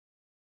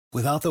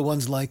Without the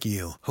ones like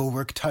you, who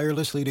work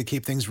tirelessly to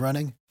keep things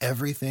running,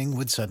 everything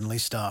would suddenly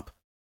stop.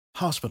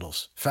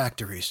 Hospitals,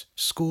 factories,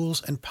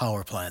 schools, and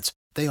power plants,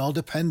 they all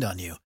depend on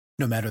you.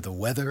 No matter the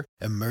weather,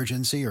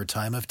 emergency, or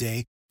time of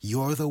day,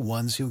 you're the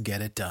ones who get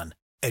it done.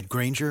 At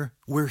Grainger,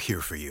 we're here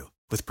for you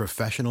with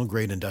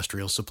professional-grade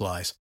industrial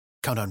supplies.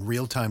 Count on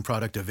real-time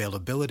product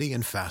availability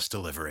and fast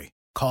delivery.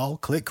 Call,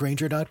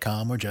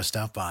 clickgrainger.com, or just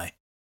stop by.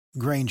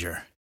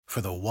 Grainger, for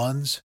the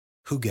ones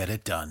who get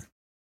it done.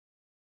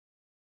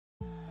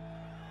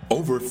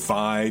 Over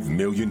 5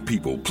 million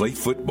people play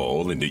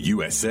football in the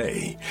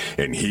USA,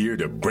 and here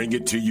to bring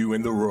it to you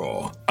in the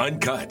raw,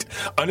 uncut,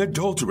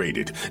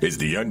 unadulterated is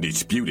the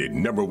undisputed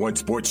 #1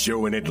 sports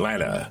show in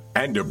Atlanta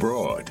and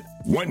abroad.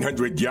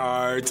 100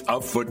 yards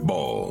of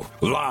football,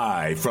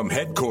 live from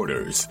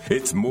headquarters.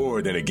 It's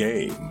more than a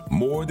game,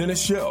 more than a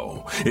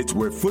show. It's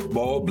where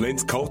football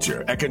blends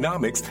culture,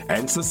 economics,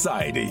 and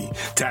society.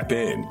 Tap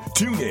in,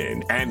 tune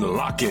in, and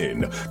lock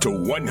in to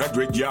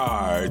 100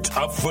 yards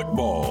of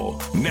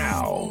football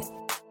now.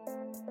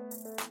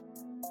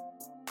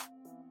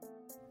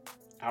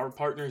 Our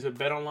partners at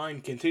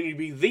BetOnline continue to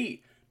be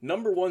the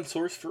 #1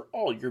 source for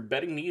all your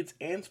betting needs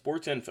and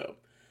sports info.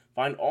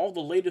 Find all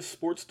the latest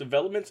sports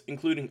developments,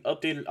 including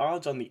updated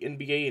odds on the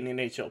NBA and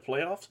NHL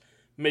playoffs,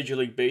 Major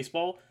League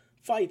Baseball,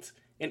 fights,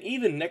 and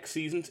even next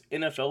season's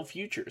NFL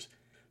futures.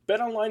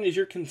 BetOnline is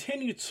your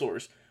continued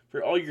source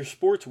for all your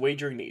sports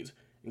wagering needs,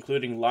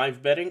 including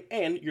live betting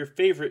and your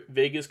favorite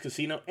Vegas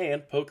casino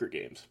and poker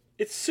games.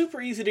 It's super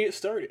easy to get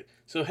started,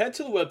 so head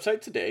to the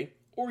website today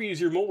or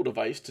use your mobile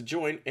device to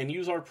join and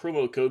use our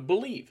promo code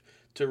BELIEVE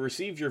to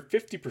receive your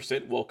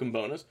 50% welcome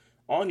bonus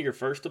on your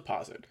first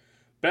deposit.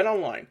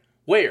 BetOnline,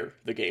 where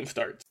the game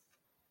starts.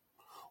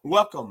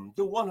 Welcome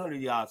to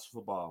 100 Yards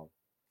Football.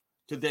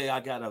 Today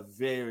I got a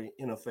very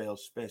NFL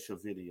special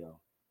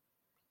video.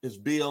 It's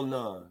Bill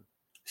Nunn,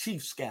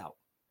 Chief Scout,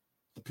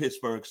 the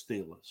Pittsburgh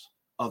Steelers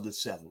of the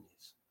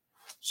 70s.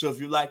 So if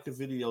you like the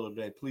video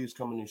today, please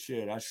come in and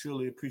share it. I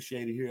surely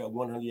appreciate it here at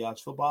 100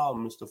 Yards Football.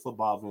 I'm Mr.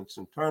 Football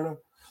Vincent Turner.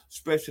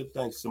 Special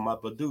thanks to my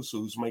producer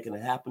who's making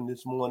it happen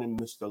this morning,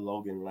 Mr.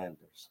 Logan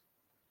Landers.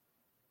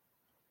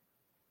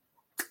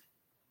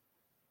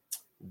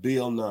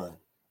 Bill Nunn,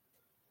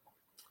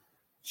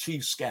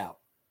 Chief Scout,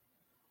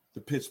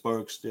 the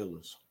Pittsburgh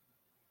Steelers.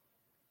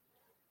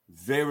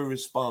 Very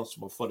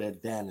responsible for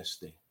that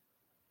dynasty,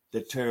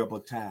 the terrible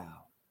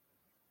towel,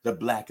 the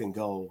black and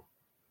gold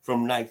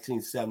from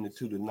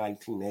 1972 to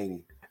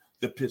 1980,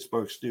 the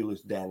Pittsburgh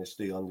Steelers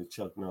dynasty under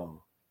Chuck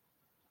Noll.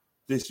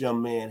 This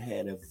young man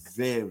had a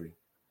very,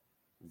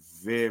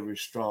 very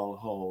strong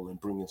hold in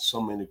bringing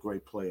so many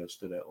great players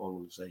to that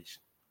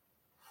organization.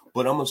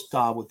 But I'm going to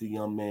start with the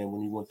young man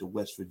when he went to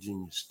West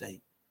Virginia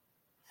State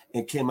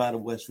and came out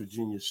of West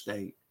Virginia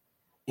State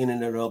and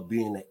ended up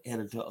being the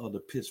editor of the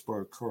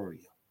Pittsburgh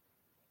Courier.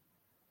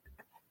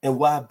 And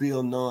why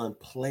Bill Nunn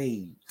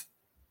played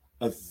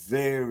a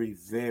very,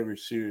 very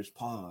serious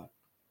part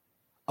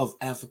of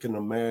African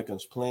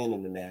Americans playing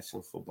in the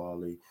National Football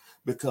League,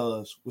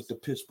 because with the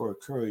Pittsburgh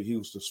Courier, he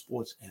was the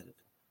sports editor.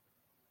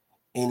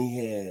 And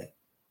he had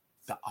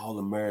the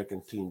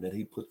All-American team that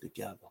he put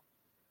together.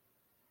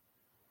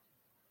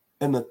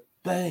 And the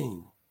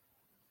thing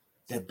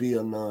that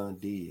Bill Nunn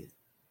did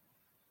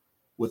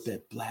with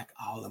that black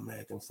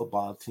All-American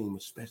football team,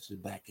 especially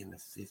back in the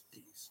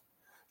 50s,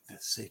 the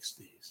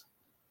 60s,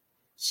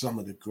 some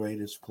of the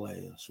greatest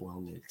players were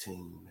on that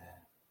team,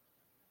 man.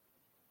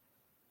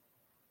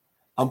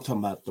 I'm talking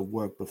about the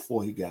work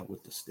before he got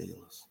with the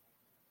Steelers.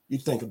 You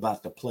think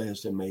about the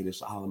players that made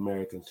this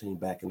All-American team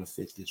back in the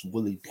 50s.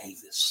 Willie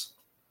Davis,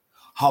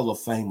 Hall of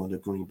Famer of the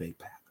Green Bay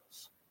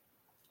Packers.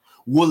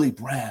 Willie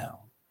Brown,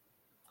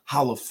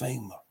 Hall of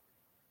Famer,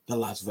 the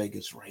Las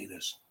Vegas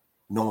Raiders,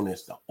 known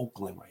as the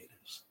Oakland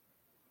Raiders.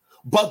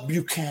 Buck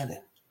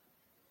Buchanan,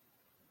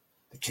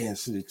 the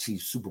Kansas City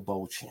Chiefs Super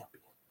Bowl champion.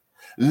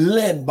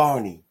 Len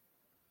Barney,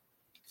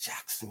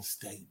 Jackson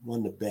State,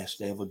 one of the best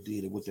they ever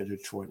did it with the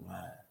Detroit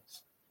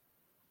Lions.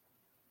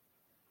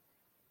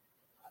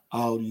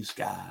 All these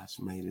guys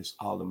made this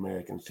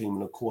All-American team.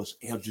 And, of course,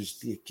 Eldridge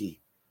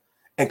Dickey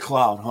and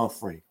Claude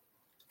Humphrey,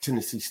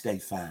 Tennessee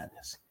State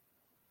finest.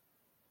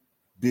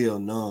 Bill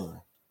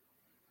Nunn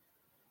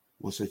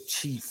was a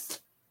chief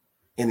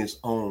in his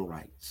own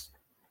rights.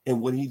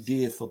 And what he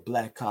did for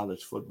black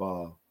college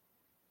football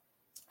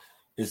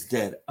is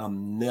that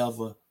I'm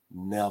never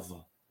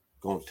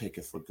going to take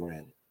it for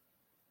granted.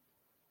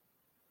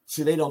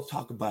 See, they don't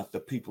talk about the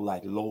people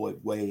like Lloyd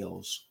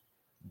Wales,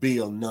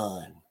 Bill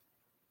Nunn,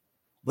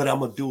 but I'm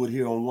going to do it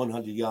here on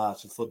 100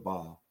 Yards of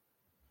Football.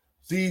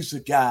 These are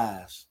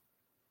guys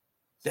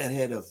that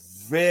had a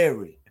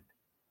very,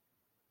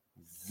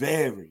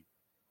 very,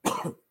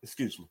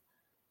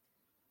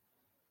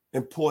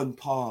 important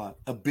part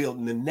of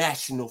building the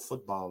National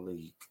Football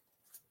League.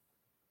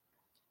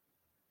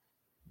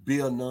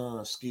 Bill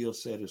Nunn's skill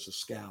set as a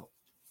scout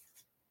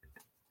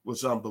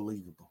was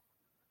unbelievable.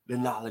 The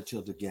knowledge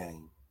of the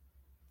game,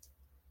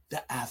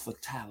 the eye for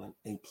talent,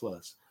 A+.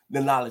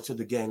 The knowledge of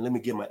the game, let me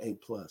give my A+.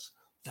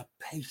 The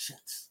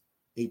patience,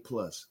 A+.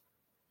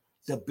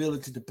 the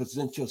ability to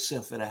present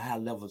yourself at a high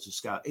level of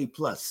scout, A+.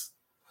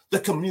 The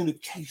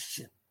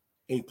communication,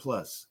 A+.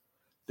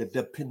 The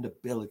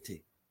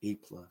dependability, A+.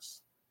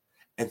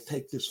 And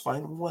take this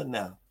final one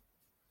now,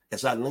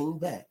 as I lean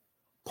back,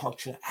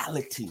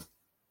 punctuality.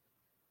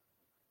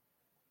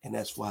 And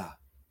that's why,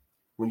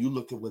 when you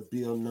look at what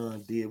Bill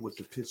Nunn did with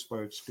the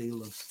Pittsburgh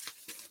Steelers,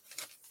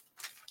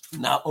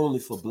 not only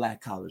for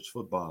black college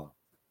football,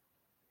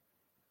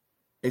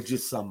 it's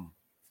just something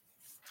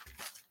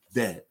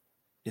that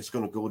it's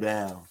going to go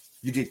down.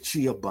 You get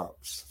chill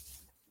bumps.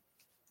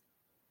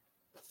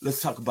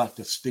 Let's talk about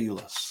the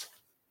Steelers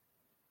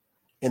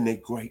and their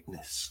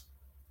greatness.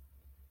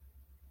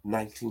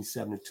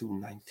 1972,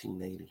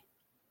 1980.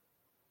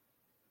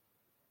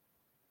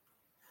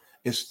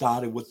 It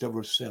started with the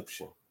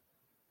reception.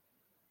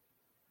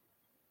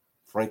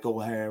 Franco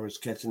Harris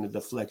catching the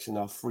deflection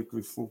off Freaky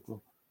Fuka.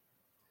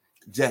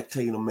 Jack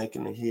Taylor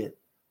making a hit.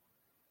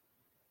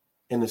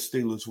 And the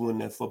Steelers win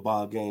that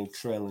football game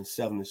trailing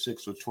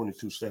 7-6 with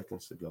 22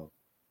 seconds to go.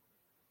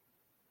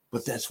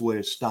 But that's where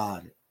it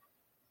started.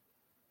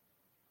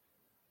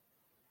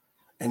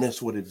 And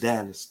that's where the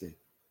dynasty,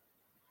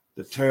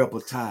 the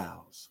terrible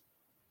tiles.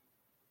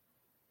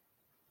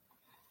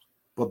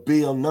 But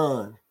Bill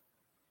Nunn,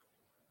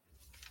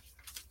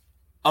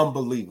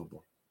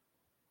 unbelievable.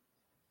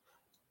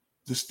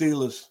 The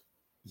Steelers,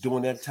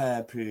 during that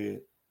time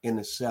period in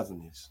the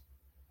 70s,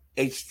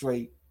 8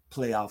 straight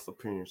playoff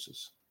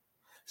appearances,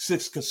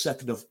 6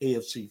 consecutive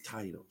AFC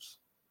titles,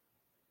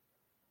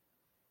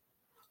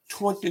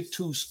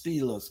 22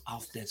 Steelers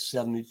off that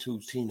 72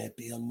 team that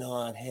Bill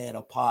Nunn had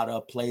a part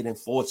of, played in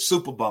 4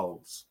 Super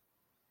Bowls.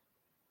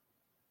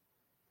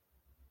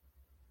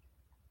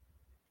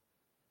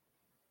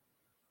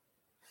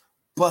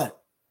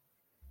 But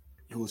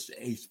it was the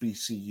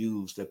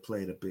HBCUs that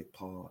played a big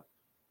part.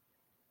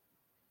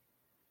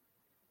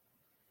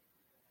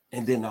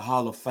 And then the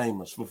Hall of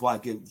Famers, before I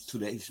get to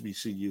the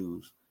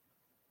HBCUs.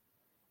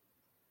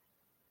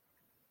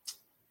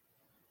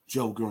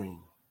 Joe Green,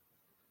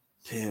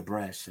 Ted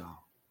Bradshaw,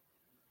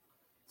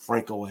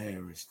 Franco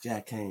Harris,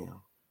 Jack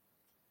Ham,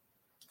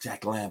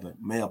 Jack Lambert,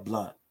 Mel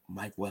Blount,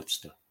 Mike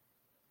Webster,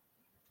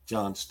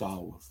 John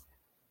Stallworth,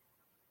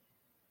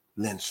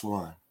 Lynn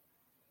Swann.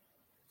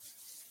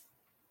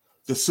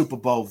 The Super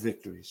Bowl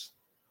victories,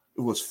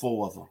 it was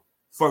 4 of them.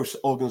 First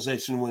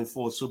organization to win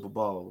 4 Super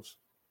Bowls.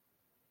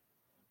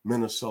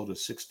 Minnesota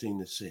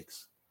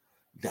 16-6,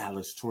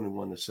 Dallas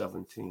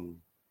 21-17,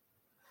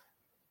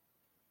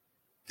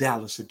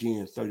 Dallas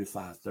again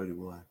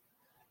 35-31,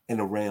 and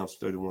the Rams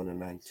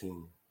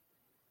 31-19.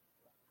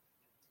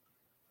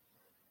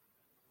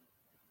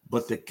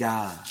 But the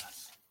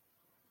guys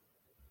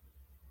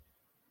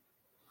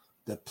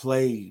that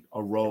played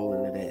a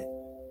role in that,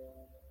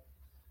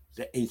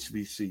 the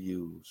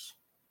HBCUs,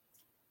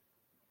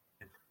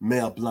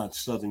 Mel Blount,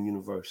 Southern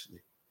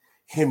University,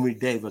 Henry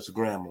Davis,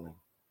 Grambling,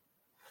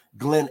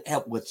 Glenn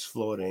Edwards,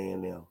 Florida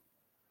A&M,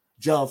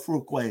 John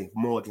Fuqua,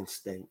 Morgan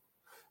State,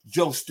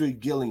 Joe Street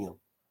Gilliam,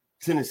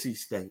 Tennessee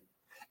State,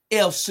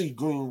 L.C.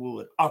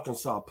 Greenwood,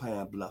 Arkansas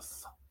Pine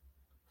Bluff,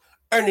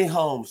 Ernie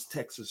Holmes,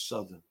 Texas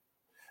Southern,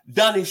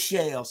 Donnie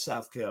Shell,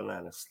 South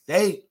Carolina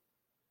State,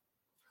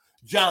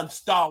 John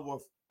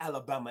Stallworth,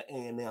 Alabama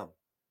A&M,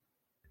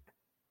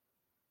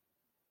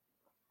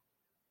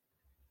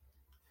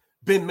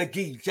 Ben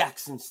McGee,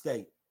 Jackson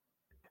State.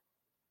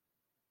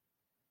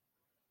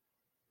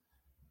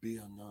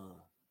 Bill Nunn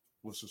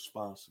was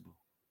responsible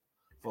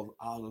for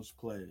all those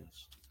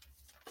players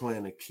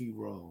playing a key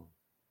role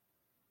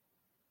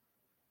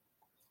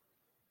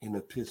in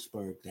the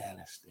Pittsburgh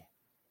dynasty.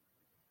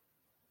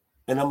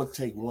 And I'm going to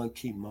take one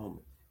key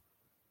moment.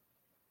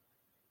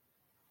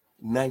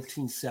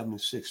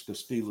 1976, the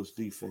Steelers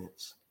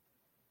defense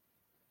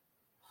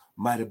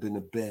might have been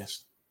the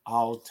best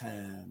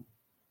all-time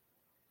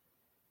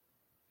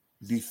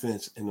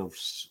defense in a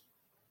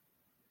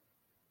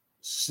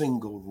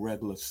single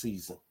regular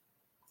season.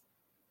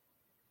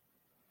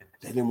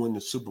 They didn't win the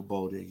Super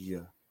Bowl that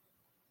year,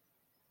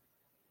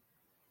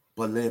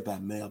 but led by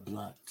Mel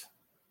Blount,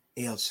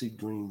 L.C.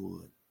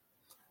 Greenwood,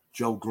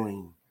 Joe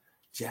Green,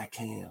 Jack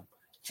Ham,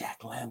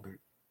 Jack Lambert.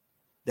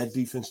 That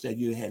defense that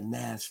year had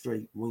 9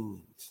 straight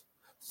wins,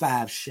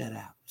 5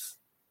 shutouts.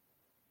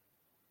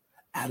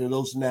 Out of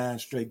those 9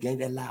 straight games,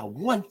 they allowed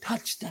 1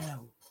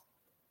 touchdown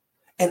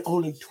and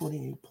only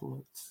 28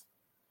 points.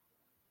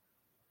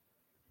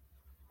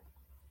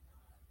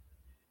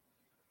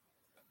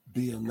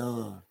 Bill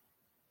Nunn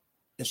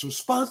is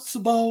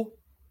responsible.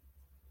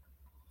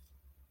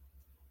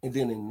 And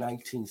then in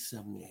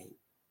 1978,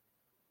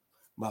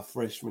 my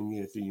freshman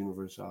year at the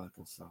University of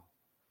Arkansas,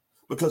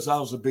 because I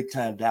was a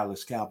big-time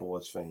Dallas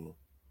Cowboys fan,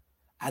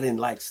 I didn't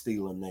like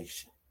Steeler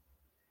Nation.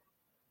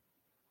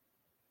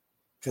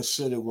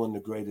 Considered one of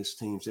the greatest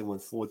teams. They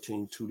went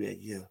 14-2 that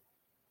year.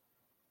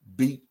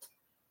 Beat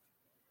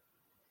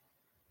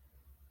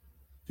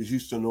the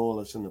Houston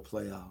Oilers in the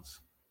playoffs.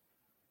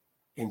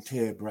 And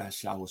Ted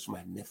Bradshaw was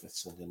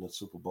magnificent in the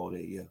Super Bowl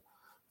that year.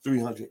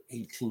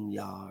 318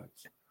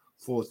 yards,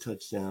 4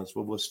 touchdowns.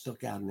 But what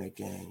stuck out in that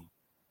game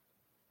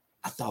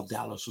I thought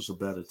Dallas was a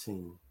better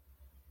team.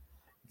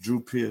 Drew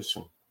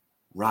Pearson,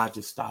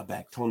 Roger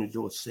Staubach, Tony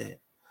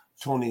Dorsett,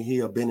 Tony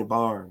Hill, Benny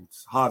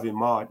Barnes, Harvey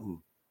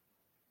Martin.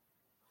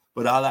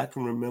 But all I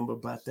can remember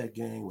about that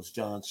game was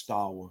John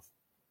Stallworth.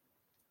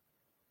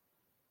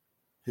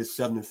 His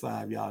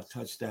 75-yard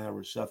touchdown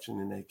reception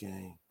in that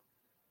game.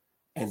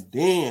 And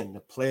then the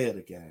play of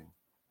the game.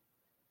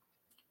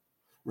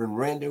 When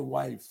Randy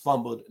White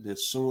fumbled the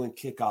ensuing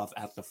kickoff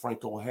after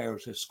Franco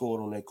Harris had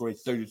scored on that great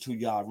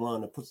 32-yard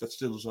run to put the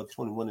Steelers up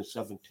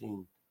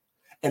 21-17.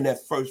 And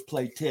that first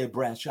play, Ted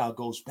Bradshaw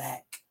goes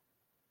back.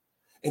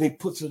 And he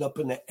puts it up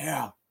in the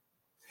air.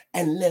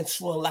 And Len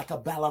Swan, like a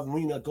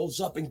ballerina,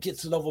 goes up and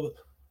gets it over,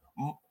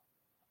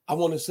 I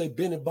want to say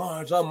Benny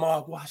Barnes or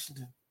Mark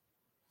Washington.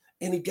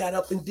 And he got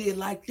up and did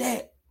like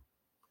that.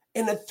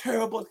 And the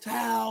terrible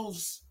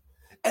towels.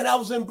 And I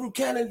was in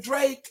Buchanan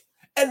Drake.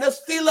 And the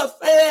Steelers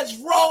fans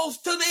rose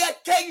to the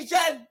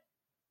occasion.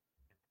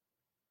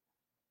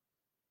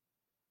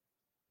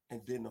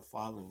 And then the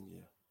following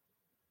year,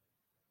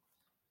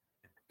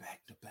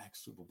 back-to-back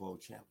Super Bowl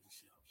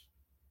championships.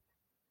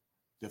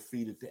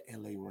 Defeated the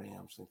LA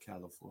Rams in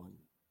California.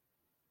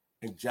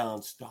 And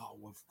John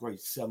Stallworth, great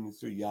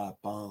 73-yard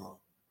bomb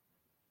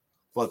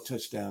for a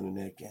touchdown in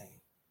that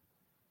game.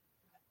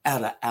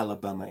 Out of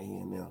Alabama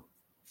A&M.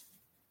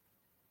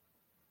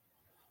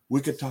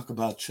 We could talk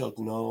about Chuck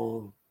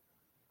Noll.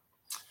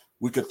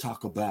 We could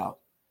talk about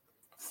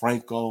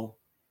Franco.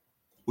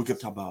 We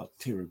could talk about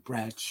Terry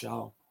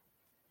Bradshaw.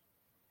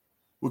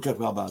 We could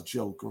talk about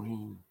Joe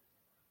Green.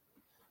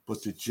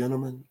 But the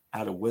gentleman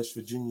out of West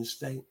Virginia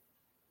State,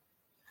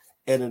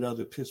 editor of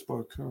the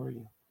Pittsburgh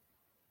Courier,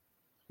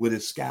 with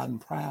his scouting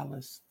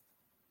prowess,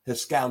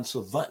 his scouting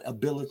savant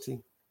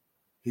ability,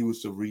 he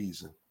was the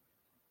reason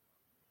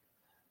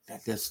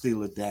that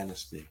Steeler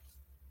dynasty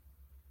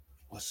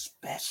was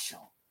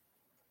special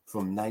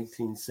from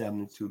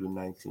 1972 to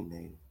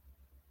 1980.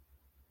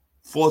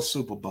 4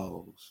 Super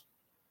Bowls.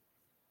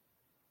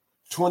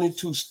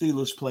 22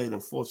 Steelers played in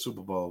 4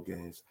 Super Bowl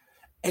games.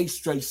 8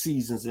 straight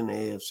seasons in the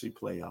AFC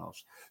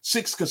playoffs.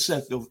 6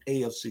 consecutive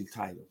AFC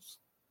titles.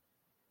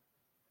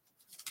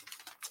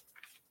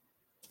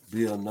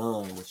 Bill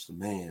Nunn was the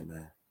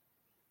man.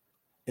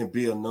 And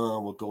Bill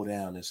Nunn will go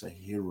down as a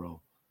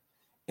hero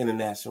in the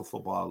National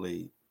Football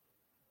League.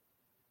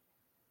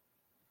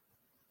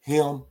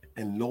 Him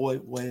and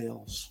Lloyd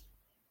Wells,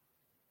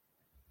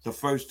 the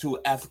first 2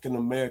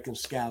 African-American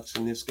scouts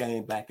in this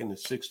game back in the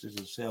 60s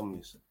and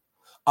 70s,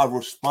 are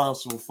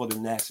responsible for the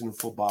National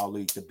Football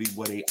League to be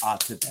where they are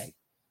today.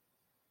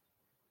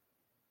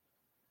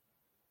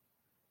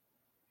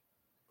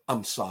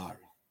 I'm sorry.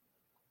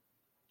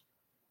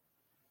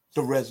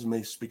 The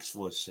resume speaks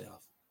for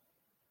itself.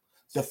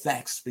 The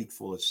facts speak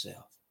for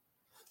itself.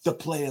 The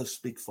players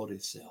speak for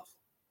themselves.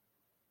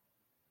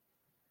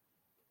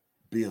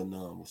 Bill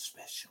Nunn was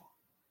special.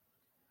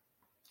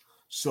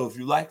 So if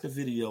you like the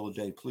video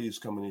today, please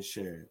come in and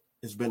share it.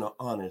 It's been an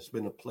honor. It's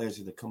been a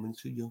pleasure to come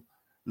into your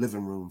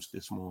living rooms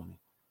this morning.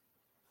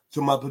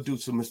 To my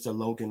producer, Mr.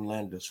 Logan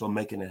Landers, for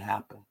making it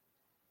happen.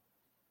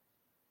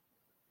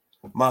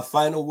 My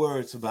final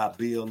words about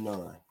Bill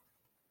Nunn.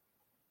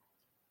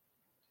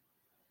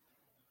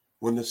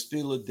 When the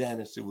Steeler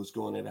dynasty was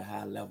going at a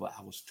high level,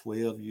 I was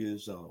 12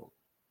 years old.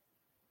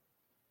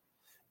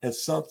 And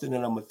something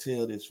that I'm going to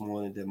tell this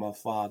morning that my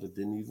father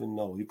didn't even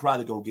know. He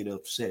probably going to get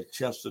upset.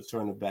 Chester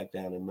Turner back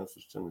down in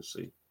Memphis,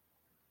 Tennessee.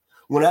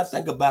 When I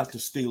think about the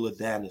Steeler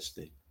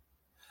dynasty,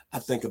 I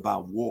think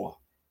about war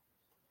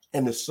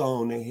and the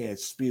song they had,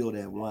 Spill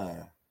That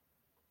Wine.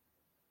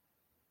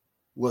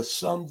 Well,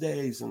 some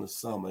days in the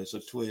summer, as a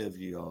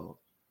 12-year-old,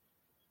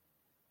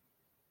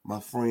 my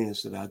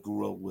friends that I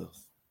grew up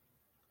with,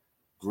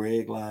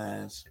 Greg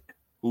Lyons,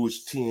 who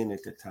was 10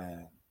 at the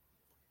time,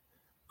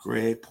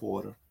 Greg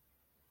Porter,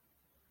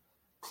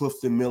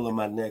 Clifton Miller,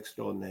 my next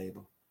door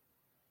neighbor.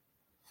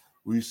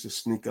 We used to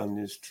sneak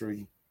under this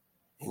tree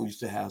and we used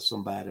to have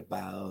somebody buy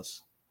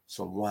us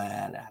some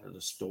wine out of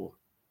the store.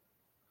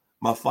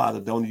 My father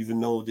don't even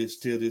know this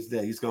till this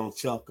day. He's going to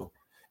chuckle.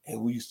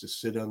 And we used to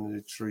sit under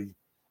the tree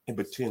and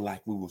pretend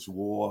like we was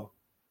war,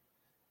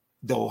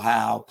 the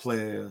Ohio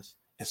players,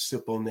 and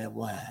sip on that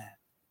wine.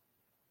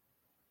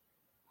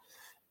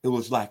 It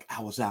was like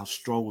I was out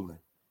strolling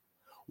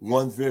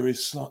one very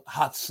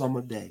hot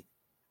summer day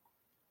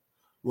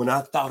when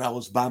I thought I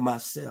was by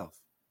myself,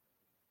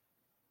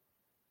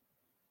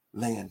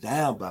 laying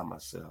down by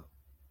myself.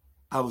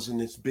 I was in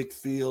this big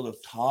field of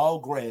tall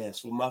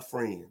grass with my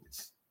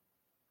friends,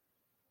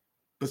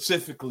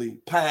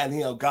 specifically Pine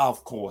Hill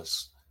Golf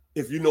Course,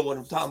 if you know what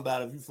I'm talking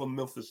about, if you're from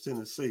Memphis,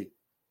 Tennessee.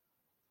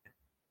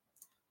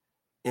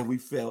 And we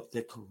felt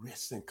that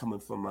caressing coming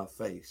from my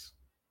face.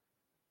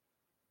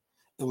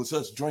 It was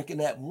us drinking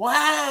that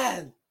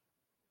wine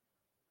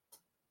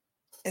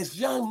as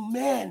young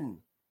men,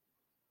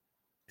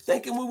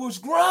 thinking we was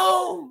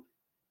grown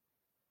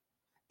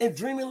and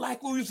dreaming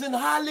like we was in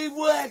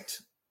Hollywood.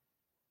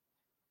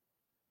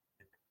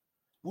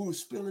 We were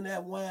spilling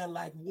that wine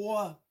like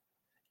war,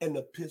 and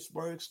the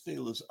Pittsburgh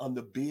Steelers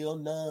under Bill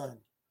Nunn,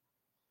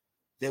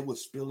 They were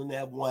spilling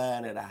that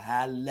wine at a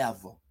high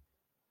level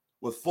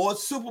with 4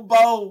 Super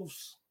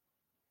Bowls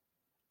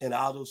and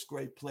all those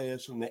great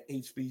players from the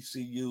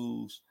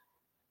HBCUs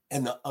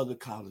and the other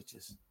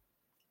colleges.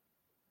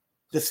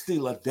 The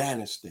Steeler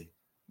dynasty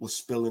was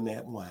spilling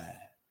that wine.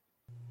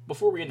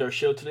 Before we end our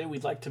show today,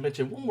 we'd like to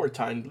mention one more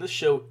time this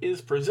show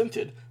is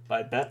presented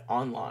by Bet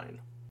Online.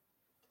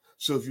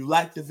 So if you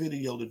like the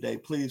video today,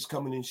 please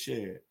come in and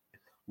share it.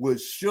 We'll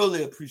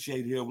surely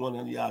appreciate hearing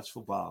 100 Yards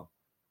Football.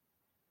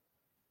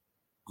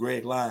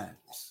 Greg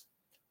Lyons,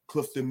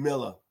 Clifton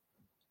Miller,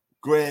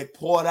 Greg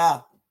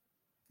Porter.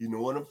 You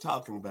know what I'm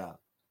talking about.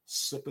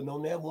 Sipping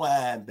on that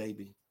wine,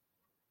 baby.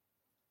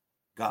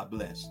 God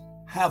bless.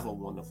 Have a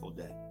wonderful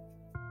day.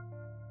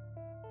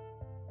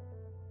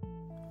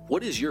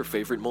 What is your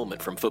favorite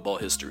moment from football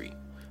history?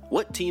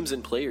 What teams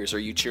and players are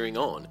you cheering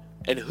on?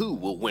 And who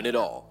will win it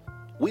all?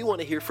 We want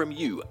to hear from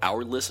you,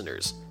 our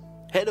listeners.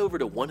 Head over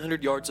to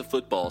 100 Yards of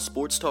Football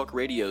Sports Talk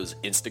Radio's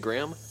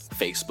Instagram,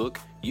 Facebook,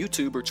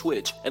 YouTube, or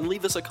Twitch and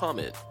leave us a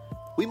comment.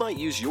 We might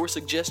use your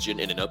suggestion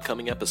in an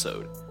upcoming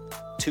episode.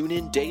 Tune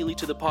in daily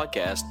to the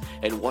podcast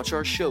and watch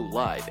our show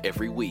live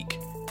every week.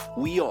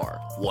 We are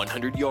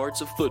 100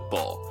 Yards of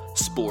Football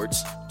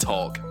Sports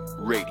Talk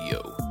Radio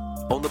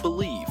on the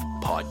Believe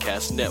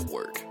Podcast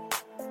Network.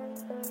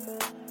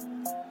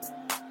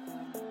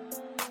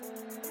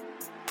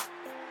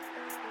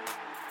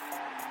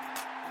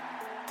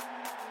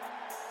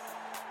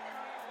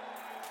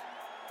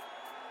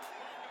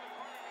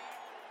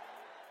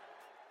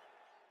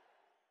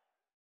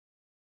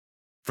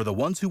 For the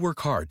ones who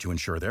work hard to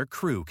ensure their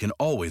crew can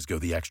always go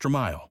the extra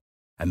mile,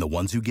 and the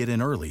ones who get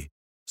in early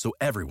so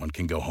everyone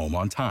can go home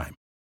on time,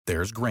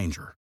 there's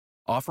Grainger,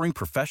 offering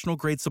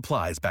professional-grade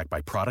supplies backed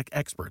by product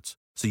experts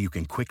so you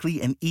can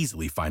quickly and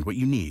easily find what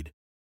you need.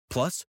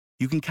 Plus,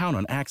 you can count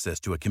on access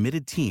to a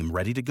committed team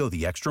ready to go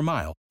the extra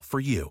mile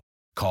for you.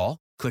 Call,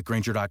 click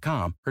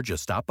Grainger.com, or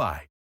just stop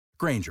by.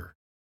 Grainger,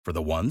 for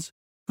the ones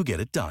who get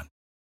it done.